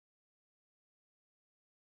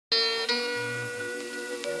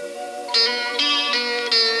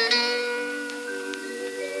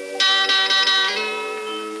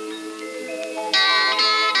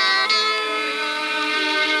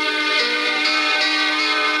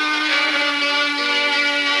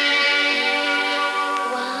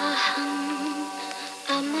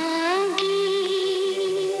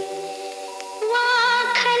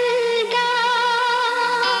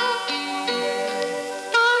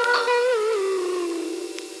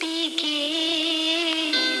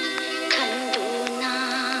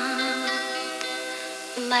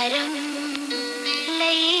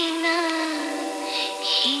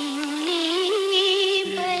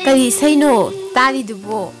Kari saino tari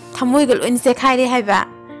dubo thamoi gal oin se khaire haiba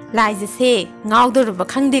Laija se ngawdor ba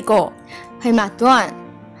khangde ko hai ma tuan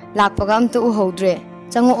lakpaga am tu hodre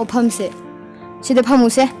chango opham se sida phamu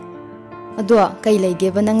se ado kai leige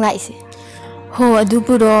ba nang lai se ho adu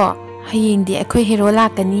puro hayeng di akhoi hero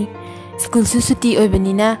lakani school su suti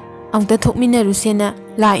oibanina amta thokminaru sena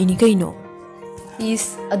la ini kaino is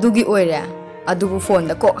adugi oire adubu phone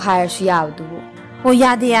da ko hire su yawdu ho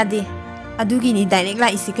yade adugi ni direct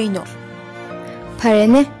la isi kaino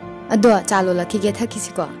pharene ado chalo lakhige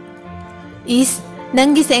thakisi ko is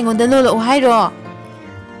nangi se engonda lolo hairo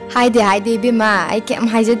haide bima ai kem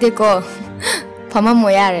haijade ko phama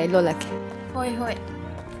moyare lolake hoi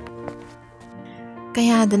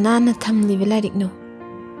kaya dana na thamli belarik no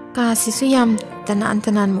ka sisu yam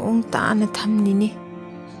tanan mo ta na thamni ni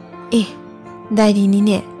dairi ni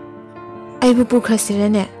ne ai bu pukhrasire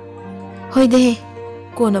ne hoi de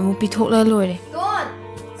ko na mu pithokla loire don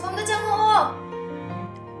somda chango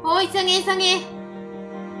hoi sange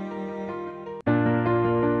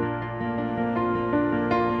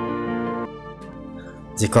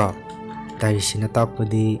Jika dari sini tak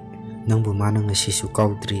padi nang bumana ngasi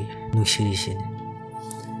sukaudri nusiri sini.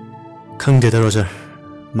 Kang deda Roger,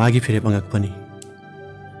 magi phire pangak pani.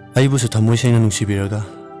 Aibu su thamoi senga nungsibiraga,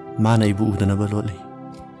 mana ibu udanaba loli.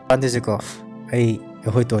 Ande jika, ai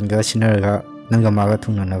hoi ton ga sinaraga nanga maga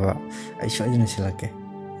thungnanaba, ai soidina silake.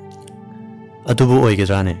 Adubu oige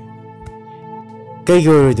jane. Kai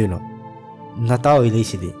goro dino, natao ilai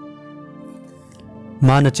sidi.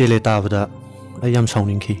 Mana chele tabada. I am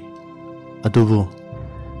sounding key. Adubu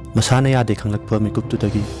Masana yade khanglakpa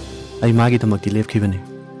mikuptudagi ai magi tamakti lepkhibani.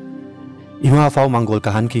 Ima fau mangol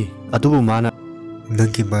kahanki adubu mana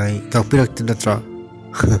nangki mai takpirakti natra.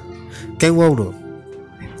 Kai wawro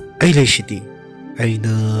ai leishiti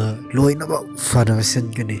aina loinaba fanabasen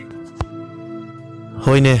gani.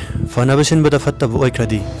 Hoine fanabasen bada fattabu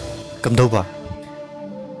oikradi kamdauba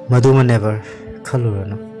maduma never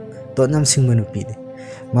khalurano tonam singmanu pide.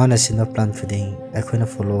 Mana sina plan fiding akhona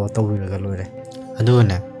follow tawiraga loire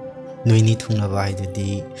aduna noini thungnaba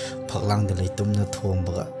haidudi phaklang da leitumna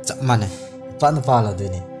thombaga chapmane pan pala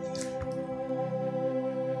duni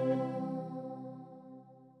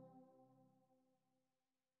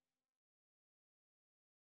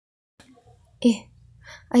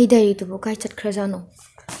ai dai tu kai chat khrajano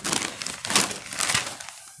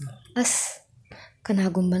as kana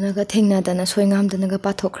gumbana ga thengna dana soingam dana ga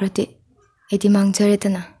pathokhrati Edi mangjare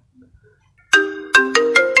tana.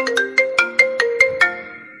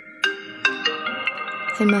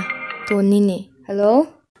 Hema, Tony ni.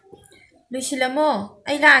 Hello? Lusilamo,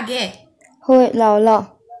 ai lage. Hoi, lao.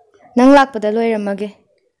 Nang lakpada loiramage.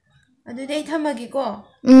 Adu dei thamagi ko.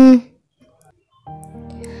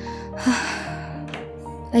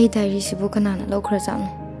 Ai diary sibu kanana lokra jam.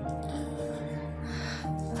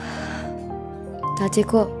 Taje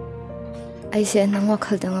ko. Ai se nang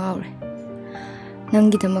wakhal da ngawre.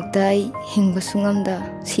 Nangi damakta ai hingba sungamda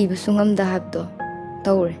siba sungamda habdo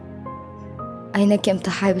tawre aina kemta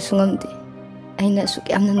haiba sungamde aina suk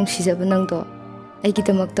yamna nungsijaba nangdo aigi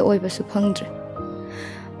damakta oiba su phangdre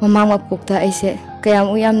mamang mapokta aise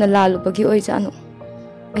kayam u yamna lalubagi oi janu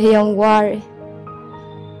ayam war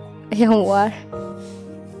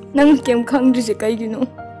nang kem khangdri je kaigino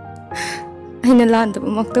aina landaba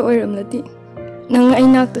makta oiramlati nang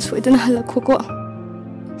ainakta soidana halakho ko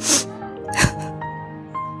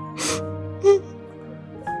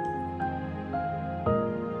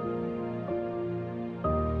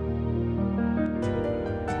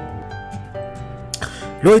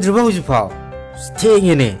Loi drubang uji pao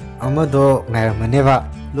staying ini amado ngayam maneva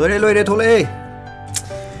loire thole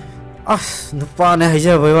nupa ne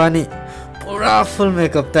haija baiwani pura full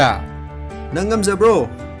makeup ta nangam za bro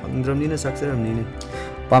pangdramni na saksaramni ne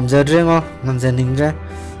pamjadrengo namjaningre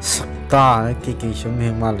sakta ki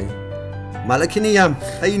shumhe mali malakini yam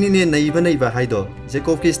ai ni ne naiba haido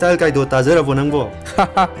Jacob ki style kaido tajara bonangbo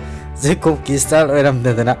Jacob ki style oiram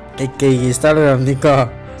dedana ki style oiram niko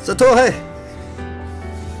sato hai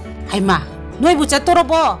Haima, noi bu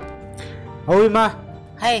chatorobo. Oi ma.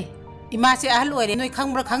 Hai, ima se ahal oire noi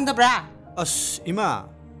khangbra khangdabra. As ima,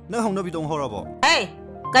 na hongna bidong horabo. Hai,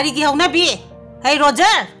 kari gi hongna bi. Hai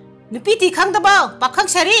Roger, nupi ti khangdaba, pakhang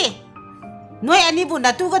sari. Noi ani bu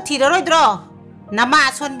natu ga thiraroi dro. Nama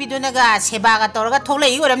son biduna ga seba ga torga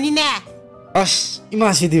tholei oramni ne.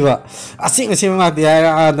 Ima sidiba. Asing ma dia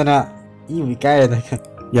adana. Imi kai da.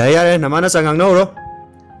 Ya namana sangang no ro.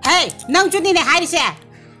 Hai, nang chuni ne hai se.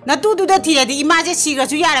 Natu du da thira di ima je sigra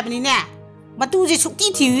su yara bani ne. Matu je sukti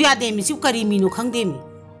thiu ya de mi su kari mi nu khang de mi.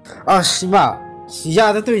 Ima,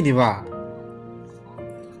 ya da to ini ba.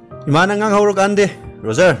 Ima na ngang hawro kan de.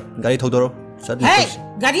 Roger, gari thodoro. Hey,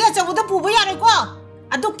 gari achauda puba yare ko.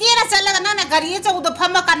 Adu kera chalaga na gari achauda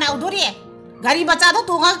phama kana udori. Gari bacha do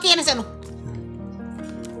tunga kena chalu.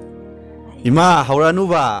 Ima hawranu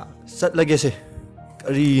ba. Sat lage se.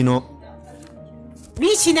 Kari no.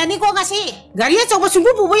 Mi sinani ko ngasi. Gari achauba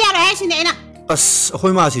sunggu puba yare hai sinena. As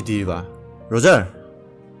akhoi ma si ti ba. Roger.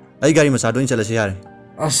 Ai gari macha doin chala se yare.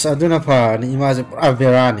 As aduna fa ni ima je pura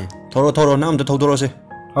berani. Thoro nam to thodoro se.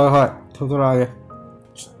 Hoi, thodoro age.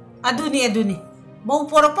 Aduni. Mau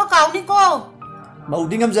porokpa kauni ko. Mau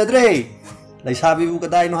dingam jadre. Lai sabi bu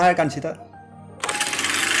kadai no hai kan sita.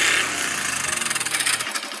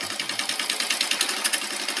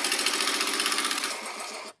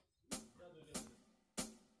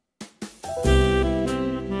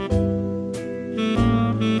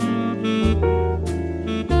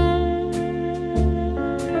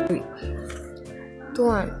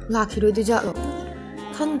 Tuan, laki roi tu jalo.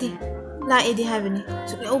 ꯈꯪꯗꯦ ꯂꯥꯛꯑꯦꯗꯤ ꯍꯥꯏꯕꯅꯤ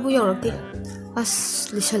ꯁꯨꯛꯌꯧꯕꯨ ꯌꯧꯔꯛꯇꯦ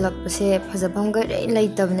ꯑꯁ ꯂꯤꯁꯜꯂꯛꯄꯁꯦ ꯐꯖꯐꯝ ꯀꯔꯤ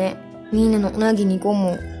ꯂꯩꯇꯕꯅꯦ ꯃꯤꯅ ꯅꯣꯛꯅꯒꯤꯅꯤꯀꯣ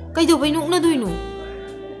ꯑꯃꯨꯛ ꯀꯩꯗꯧꯕꯩ ꯅꯣꯛꯅꯗꯣꯏꯅꯣ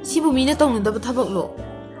ꯁꯤꯕꯨ ꯃꯤꯅ ꯇꯧꯅꯗꯕ ꯊꯕꯛꯂꯣ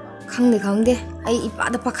ꯈꯪꯗꯦ ꯑꯩ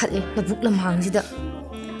ꯏꯄꯥꯗ ꯄꯥꯈꯠꯂꯦ ꯂꯕꯨꯛ ꯂꯝꯍꯥꯡꯁꯤꯗ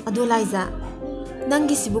ꯑꯗꯣ ꯂꯥꯏꯖꯥ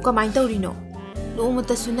ꯅꯪꯒꯤꯁꯤꯕꯨ ꯀꯃꯥꯏꯅ ꯇꯧꯔꯤꯅꯣ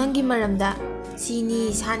ꯅꯣꯡꯃꯇꯁꯨ ꯅꯪꯒꯤ ꯃꯔꯝꯗ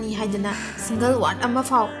ꯁꯤꯅꯤ ꯁꯥꯅꯤ ꯍꯥꯏꯗꯅ ꯁꯤꯡꯒꯜ ꯋꯥꯔꯗ ꯑꯃ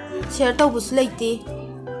ꯐꯥꯎ ꯁꯦꯌꯔ ꯇꯧꯕꯁꯨ ꯂꯩꯇꯦ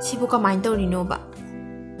ꯁꯤꯕꯨ ꯀꯃꯥꯏꯅ ꯇꯧꯔꯤꯅꯣꯕ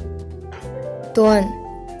ꯇꯣꯟ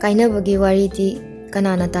ꯀꯥꯏꯅꯕꯒꯤ ꯋꯥꯔꯤꯗꯤ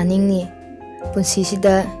ꯀꯅꯥꯅ ꯇꯥꯅꯤꯡꯅꯤ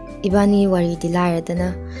ꯄꯨꯟꯁꯤꯁꯤꯗ ꯏꯕꯥꯅꯤ ꯋꯥꯔꯤꯗꯤ ꯂꯥꯏꯔꯗꯅ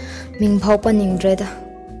ꯃꯤꯡ ꯐꯥꯎ ꯄꯟꯅꯤꯡꯗ꯭ꯔꯦꯗ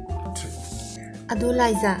ꯑꯗꯣ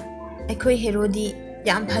ꯂꯥꯏꯖꯥ ꯑꯩꯈꯣꯏ ꯍꯦꯔꯣꯗꯤ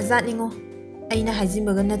ꯌꯥꯝ ꯐꯖꯥꯠꯅꯤꯉꯣ ꯑꯩꯅ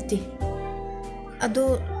ꯍꯥꯏꯖꯤꯟꯕꯒ ꯅꯠꯇꯦ ꯑꯗꯣ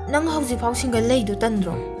ꯅꯪ ꯍꯧꯖꯤꯛꯐꯥꯎ ꯁꯤꯡꯒꯜ ꯂꯩꯗꯣ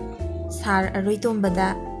ꯇꯟꯗ꯭ꯔꯣ ꯁꯥꯔ ꯑꯔꯣꯏꯇꯣꯝꯕꯗ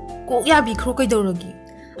ꯀꯣꯛ ꯌꯥꯕꯤꯈ꯭ꯔꯣ ꯀꯩꯗꯧꯔꯒꯦ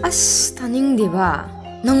ꯑꯁ ꯇꯥꯅꯤꯡꯗꯦꯕ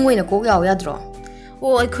ꯅꯪ ꯑꯣꯏꯅ ꯀꯣꯛ ꯌꯥꯎ ꯌꯥꯗ꯭ꯔꯣ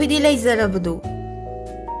ꯑꯣ ꯑꯩꯈꯣꯏꯗꯤ ꯂꯩꯖꯔꯕꯗꯣ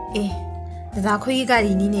ꯑꯦ ꯗꯗꯥ ꯑꯩꯈꯣꯏꯒꯤ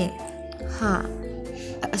ꯒꯥꯔꯤꯅꯤꯅꯦ ꯍꯥ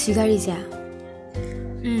ꯑꯁꯤ ꯒꯥꯔꯤꯁꯦ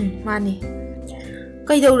ꯃꯥꯅꯦ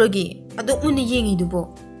ꯀꯩꯗꯧꯔꯒꯦ ꯑꯗꯨꯛ ꯃꯨꯟꯅ ꯌꯦꯡꯉꯤꯗꯨꯕꯣ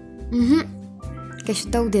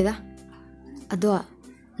ꯀꯩꯁꯨ ꯇꯧꯗꯦꯗ ꯑꯗꯣ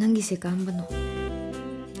ꯅꯪꯒꯤꯁꯦ ꯀꯔꯝꯕꯅꯣ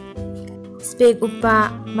ꯁ꯭ꯄꯦꯛ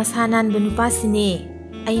ꯎꯞꯄ ꯃꯁꯥ ꯅꯥꯟꯕ ꯅꯨꯄꯥꯁꯤꯅꯦ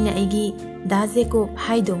ꯑꯩꯅ ꯑꯩꯒꯤ ꯗꯥ ꯖꯦꯀꯣꯕ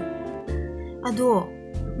ꯍꯥꯏꯗꯣ ꯑꯗꯣ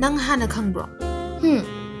ꯅꯪ ꯍꯥꯟꯅ ꯈꯪꯕ꯭ꯔꯣ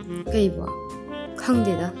ꯀꯩꯕꯣ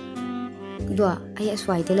ꯈꯪꯗꯦꯗ ꯑꯗꯣ ꯑꯩ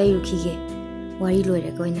ꯑꯁ꯭ꯋꯥꯏꯗ ꯂꯩꯔꯨꯈꯤꯒꯦ ꯋꯥꯔꯤ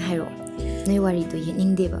ꯂꯣꯏꯔꯒ ꯑꯣꯏꯅ ꯍꯥꯏꯔꯛꯑꯣ ꯅꯣꯏ ꯋꯥꯔꯤꯗꯣ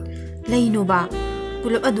ꯌꯦꯠꯅꯤꯡꯗꯦꯕ ꯂꯩꯅꯣꯕ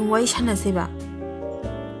ꯄꯨꯂꯞ ꯑꯗꯨꯝ ꯋꯥꯔꯤ ꯁꯥꯟꯅꯁꯦꯕ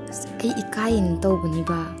ꯑꯩ ꯏꯀꯥꯏꯅ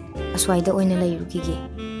ꯇꯧꯕꯅꯤꯕ ꯑꯁ꯭ꯋꯥꯏꯗ ꯑꯣꯏꯅ ꯂꯩꯔꯨꯈꯤꯒꯦ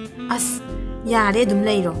ꯑꯁ ꯌꯥꯔꯦ ꯑꯗꯨꯝ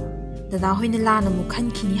ꯂꯩꯔꯣ ꯗꯗꯥ ꯍꯣꯏꯅ ꯂꯥꯟꯅ ꯑꯃꯨꯛ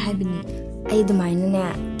ꯈꯟꯈꯤꯅꯤ ꯍꯥꯏꯕꯅꯤ ꯑꯩ ꯑꯗꯨꯃꯥꯏꯅꯅꯦ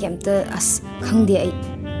ꯀꯩꯝꯇ ꯑꯁ ꯈꯪꯗꯦ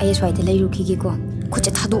ꯑꯩ ꯑꯁ꯭ꯋꯥꯏꯗ ꯂꯩꯔꯨꯈꯤꯒꯦꯀꯣ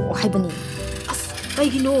ꯈꯨꯠꯁꯦ ꯊꯥꯗꯣꯛꯑꯣ ꯍꯥꯏꯕꯅꯤ ꯑꯁ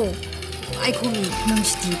ꯀꯩꯒꯤꯅꯣ ꯉꯥꯏꯈꯣꯃꯤ ꯅꯪ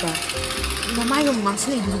ꯁꯤꯗꯤꯕ ꯅꯃꯥꯏꯒ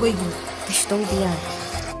ꯉꯥꯡꯁꯤꯜꯂꯛꯏꯗꯨꯕꯨ ꯀꯩꯒꯤꯅꯣ ꯀꯩꯁꯨ ꯇꯧꯗꯦ ꯌꯥꯔꯦ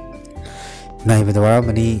ꯉꯥꯏꯕꯗ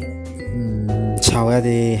ꯋꯥꯔꯝꯃꯅꯤ ꯁꯥꯎ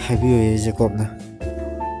ꯌꯥꯗꯦ ꯍꯥꯏꯕꯤꯌꯨ ꯖꯦꯀꯣꯕꯅ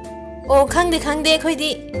ꯑꯣ ꯈꯪꯗꯦ ꯑꯩꯈꯣꯏꯗꯤ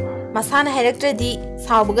ꯃꯁꯥꯅ ꯍꯥꯏꯔꯛꯇ꯭ꯔꯗꯤ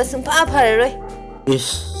ꯁꯥꯎꯕꯒ ꯁꯨꯡꯐ ꯐꯔꯔꯣꯏ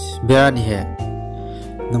ꯏꯁ ꯕꯦꯔꯥꯅꯤꯍꯦ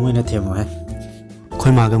ꯅꯪꯉꯣꯏꯅ ꯊꯦꯝꯃꯣꯍꯦ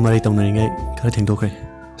ꯑꯩꯈꯣꯏ ꯃꯥꯒ ꯃꯔꯩ ꯇꯧꯅꯔꯤꯉꯩ ꯈꯔ ꯊꯦꯡꯗꯣꯛꯈ꯭ꯔꯦ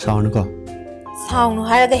ꯁꯥꯎꯔꯅꯨꯀꯣ ꯁꯥꯎꯅꯨ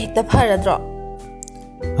ꯍꯥꯏꯔꯒ ꯍꯦꯛꯇ ꯐꯔꯗ꯭ꯔꯣ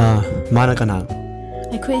ꯃꯥꯅ ꯀꯅꯥ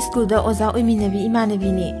ꯑꯩꯈꯣꯏ ꯁ꯭ꯀꯨꯜꯗ ꯑꯣꯖꯥ ꯑꯣꯏꯃꯤꯟꯅꯕꯤ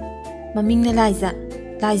ꯏꯃꯥꯟꯅꯕꯤꯅꯦ ꯃꯃꯤꯡꯅ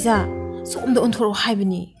ꯂꯥꯏꯖꯥ ꯁꯣꯝꯗ ꯑꯣꯟꯊꯣꯔꯛꯑꯣ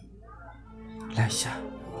ꯍꯥꯏꯕꯅꯤ ꯂꯥꯏꯖꯥ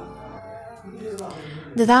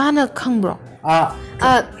ꯗꯗꯥ ꯍꯥꯟꯅ ꯈꯪꯕ꯭ꯔꯣ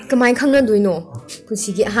ꯀꯃꯥꯏꯅ ꯈꯪꯅꯗꯣꯏꯅꯣ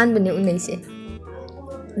ꯄꯨꯟꯁꯤꯒꯤ ꯑꯍꯥꯟꯕꯅꯦ ꯎꯅꯩꯁꯦ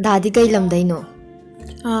ꯗꯥꯗꯤ ꯀꯩ ꯂꯝꯗꯩꯅꯣ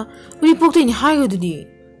ꯎꯔꯤꯄꯣꯛꯇꯩꯅꯤ ꯍꯥꯏꯒꯗꯨꯗꯤ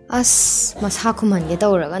ꯑꯁ ꯃꯁꯥ ꯈꯨꯝꯍꯟꯒꯦ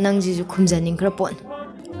ꯇꯧꯔꯒ ꯅꯪꯁꯤꯁꯨ ꯈꯨꯝꯖꯅꯤꯡꯈ꯭ꯔ ꯄꯣꯠꯅꯤ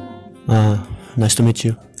Nice to meet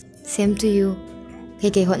you. Same to you.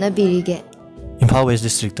 Kei hotnabirige. Imphal West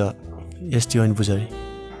District ta ST oin bujari.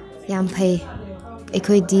 Yam phai.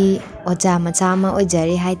 Aikhoidi oja macha ma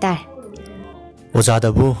oijari haitar. Oja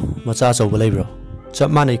da bu macha chawba leibro. Chap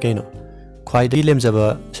manai kaino. Khwaidagi lemjaba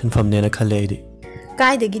sinfam ne na khalle idi.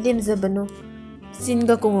 Kaidagi lemjabano.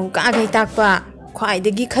 Singa kongong ka gai takpa.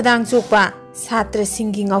 Khwaidagi khadang chokpa. Satra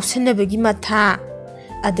singi ngausanabagi matha.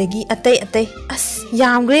 Adagi atai as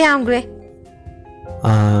yamgre.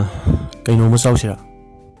 Kaino ma chawsira.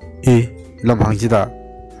 lamhangida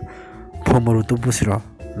fomaru tu busiro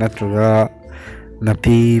natraga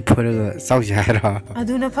napi pharaga chawsi haira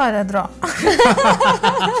aduna faradro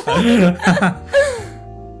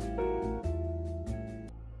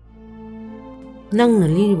nang na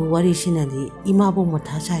liribu wari sinadi ima bo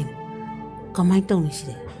matha sai kamai tawni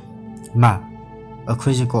sire ma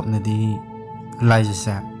akhoi Jacob nadi Laija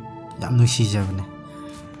sa yam nuksijabane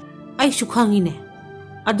ai su khangine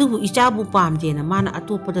adubu ichabu pamde na mana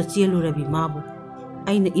atopada chelu rabi mabu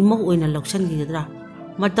aina imau oina loksan gidra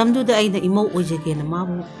matamduda aina imau oijegena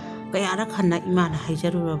mabu kayara khanna imana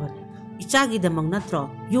haijarurabani ichagidamang natro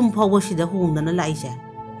yum phawbasida hongdana laija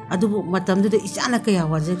adubu matamduda ichana kaya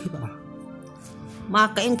wajakiba ma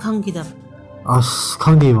kaim khangidam as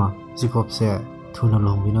khangdi ma jikopse thuna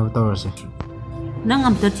longbina tawrase nang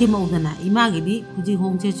amta thimaudana imagidi huji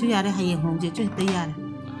hongje chu yare hayeng hongje chu te yare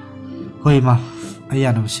hoi ma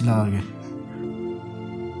ayana silage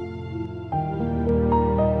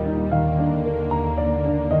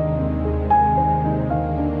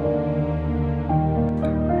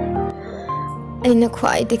aina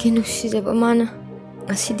khwai de kinu sijaba mana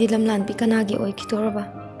asidi lamlan bi kanagi oi kitoraba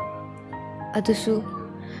adusu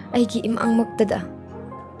aigi imang maktada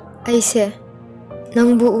aise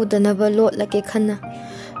nangbu udanaba lot lake khanna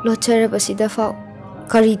locharaba sida fau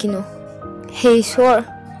karigino hey sor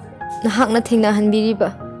nahakna thingna hanbiriba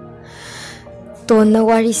tonna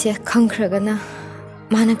wari se khangkhragana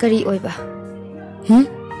mana kari oiba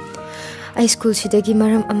ai school sidagi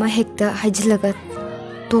maram ama hekta haijilaga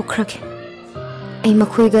tokhrage ai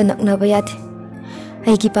makhoiga naknaba yate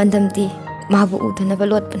aigi pandamdi mabu udanaba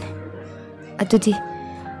lotpane adudi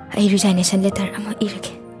ai resignation letter ama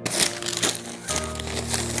irage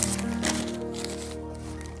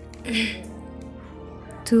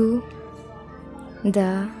to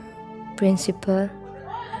the principal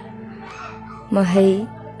Mahai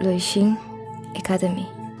Loishing Academy.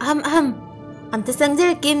 Amta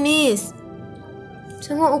sangjare miss.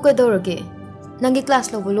 Sango ukadorage. Nangi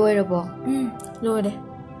class lo loirabo. Loire.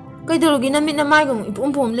 Kaidorogi namit na maigum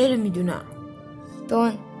ipum leremiduna.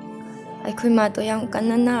 Don. Ai khoi ma to yang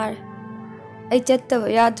kanna nar. Ai chatta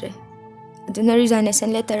yadre. Aduna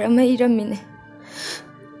resignation letter ama iramine.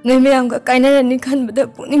 Ngai mayam ga kainarani khanbada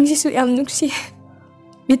puning sisu yam nuksi.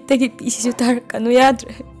 Mittagi pisisu tar kanu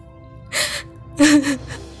yadre.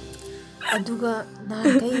 Aduga na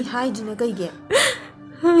kai haijuna kaige.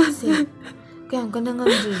 Se kayam kana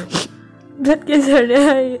ngamjino. Blood cancer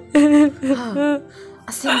hai.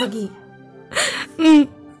 Asembagi.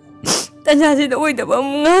 Tanja sida oidaba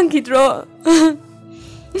mungang kidro.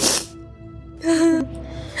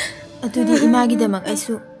 Adudi imagi damak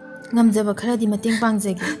aisu ngamjaba kharadi mateng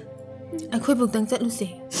pangjagi. Akhoi buktang chatluse.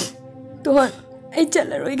 Ton ai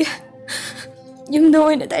chatlaroige. Yumda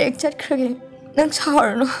oina direct chatkrage. Nang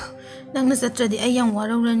saurno. Nangna chatradi ai yam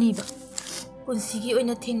warawrani ba. Punsigi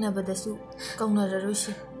oina thengnabadasu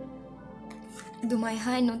kaunararoisi. Dumai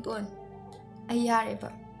hai no ton. Ai yare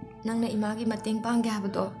ba. Nangna imagi mateng pangge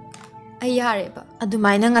habado. Ai yare ba.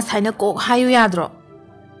 Adumaina ngasaina kok hayu yadro.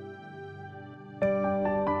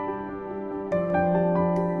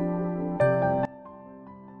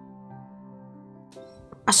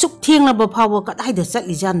 asuk thenglaba phawa kadaida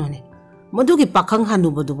chatli janone madugi pakhang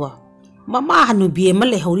hanubaduba mama hanubi ema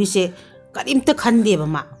lehori se karimta khande ba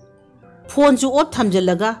ma phone ju off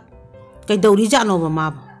thamjalaga kaidori jano ba ma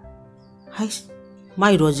hais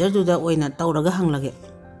mai roger du da oina tawraga hanglage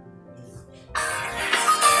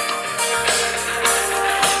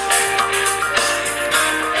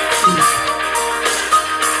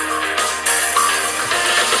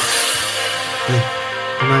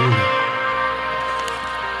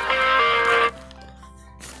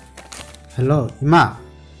Hello, Ima.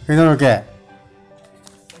 Kaidoroge?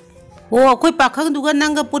 Oh, koi pakhang duga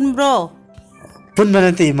nanga pun bro. Pun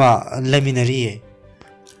banate Ima, laminari.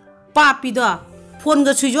 Papi do, phone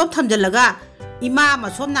ga switch off thamjalaga ima ma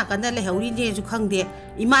somna kanda lehori je ju khangde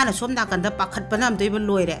ima na somna kanda pakhat panam toiba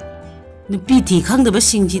loire. Nupi thi khangda ba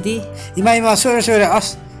singjidi. Ima sore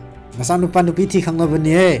as. Masa nupa nupi thi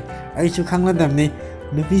khangabani he. Ai chu khangladamni.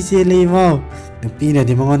 Nupi chele Ima. Nupi na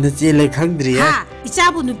di mangon chele khangdri ha.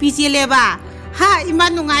 Ichabu nupi chele ba. Ha ima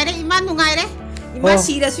nungaire ima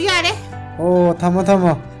sira su yare. Oh, thamo.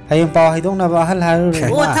 Hayang paw haidongnaba hal haru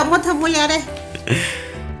re. Oh, thamo yare.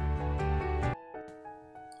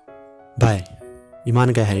 Bye.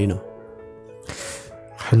 Iman ka harino.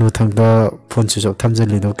 Hanu thangda phone switch off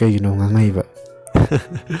thamjalido kaigino ngangaiba.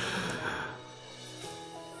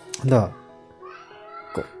 Da.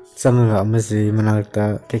 Ko sanga amasi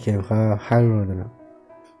manakta keke kha haru dana.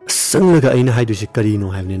 Sangaga aina haidusi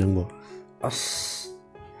karino haibne nangbo. As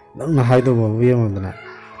nangna haido ba wiyamandana.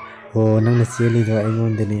 Ho nangna cheli do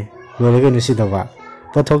aingondani. Loraga nusida ba.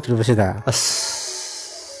 Pathok tribasida.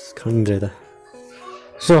 As khangdreda.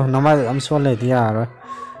 So nama am swale dia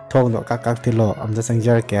thong do kak tilo am da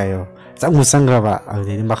sangjar ke ayo. Changmu sangra ba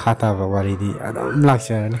adi ni makhata ba wari di adam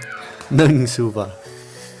lakcha na. Nang suba.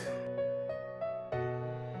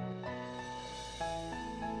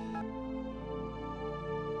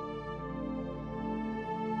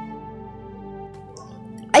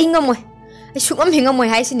 Ai ngamoy. Ai sungam hingamoy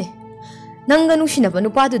hai sini. Nangga nungsinaba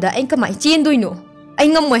nupadu da ai kamai chendoino. ai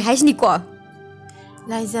ngam moi haisni ko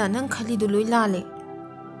Laija nang khali du loi lale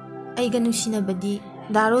aiga nusina badi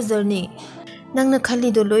daro zerne nang na khali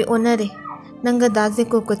du loi onare nanga daje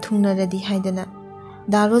ko ka thungna radi haidana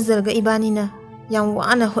daro zarga ibani na yam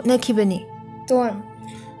wana hotna khibani ton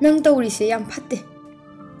nang tawri se yam phatte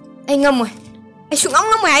ai ngam moi ai su ngam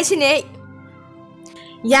moi haisine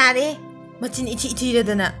yare machin ithi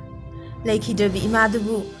radana laiki drabi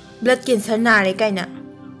imadubu blood cancer nare kaina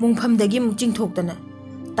mungphamdagi mukching thokdana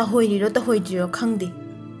tahoiriro tahoidiro khangde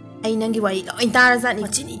ai nangi wari loi tarazani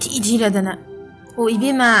machin ithi radana o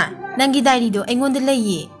ibema nangi diary do aingonda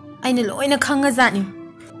leiye aina loina khanga zani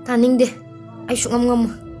taningde ai su ngam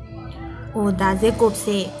o daje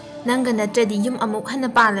kopse nanga natradi yum amuk hana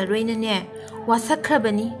pala roina ne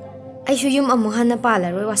wasakhrabani ai su yum amuk hana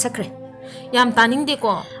pala roi wasakhre yam taningde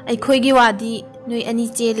ko ai khoigi wadi noi ani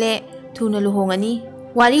chele thuna luhongani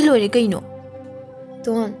wari lore kaino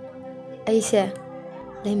ton ai se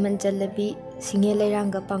leiman jalabi singe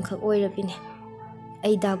leiranga pangkhak oirabine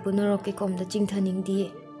ai dabu noroki komda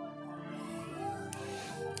chingthaningdi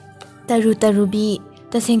tarubi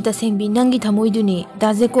taseng bi nangi thamoiduni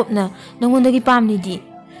daje kopna nangondagi pamnidi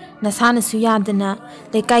nasana su yadana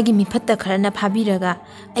lekai mi phatta kharana phabiraga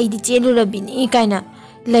aidi chelurabini kaina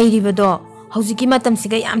leiribado hojiki matam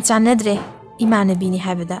siga yam chanadre imanabini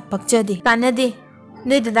habada pakchade kanade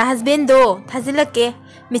noida husband do thazilake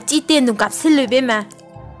michi tenu kapsilube ma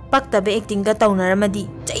pakta be acting ga tawnaramadi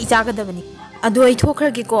chai chagadabani adu ai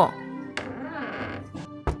thokhrage ko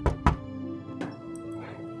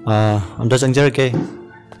amda changjarke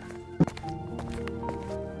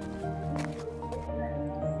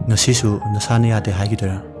ngasisu nasana yade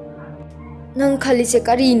haigidara nang khali se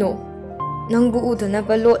karino nang bu udana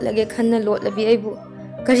ba lot lage khanna lot labi aibu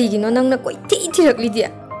karigino nang na koi thirakli dia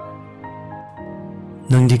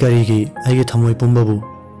nang di karigi aige thamoi pumbabu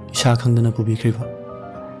isa khangdana pubikhriba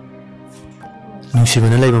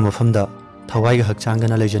nungsibana leiba mafamda thawaiga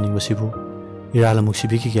hakchangana leijaning basibu irala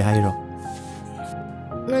muksibiki ke hairo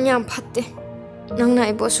nang yam phatte nang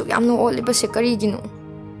na ibo su yam no oli ba se karigino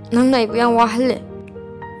nang na ibo yam wahalle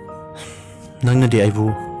nang na di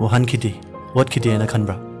aibu wahan khidi what khidi ana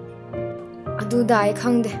khanbra adu dai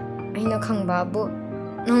khangde aina khangba bu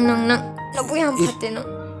nang na bu yam phatte no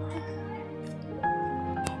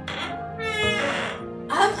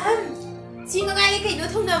singa ngai kai no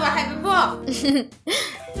thungna ba hai bo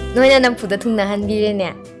noina namfuda thungnahanbire ne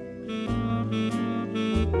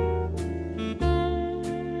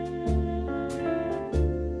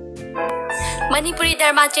Manipuri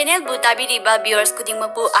Dharma Channel bu tabiriba viewers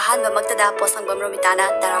kudingmapu ahanba maktada posangbam Rabina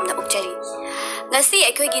daramna ukjari. Ngasi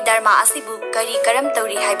aikhoigi dharma asibu kari karam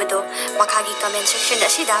tauri haibado makhagi comment section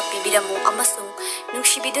asida pibiramu amasung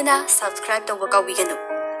nungsibiduna subscribe tawba kawiganu.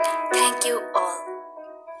 Thank you all.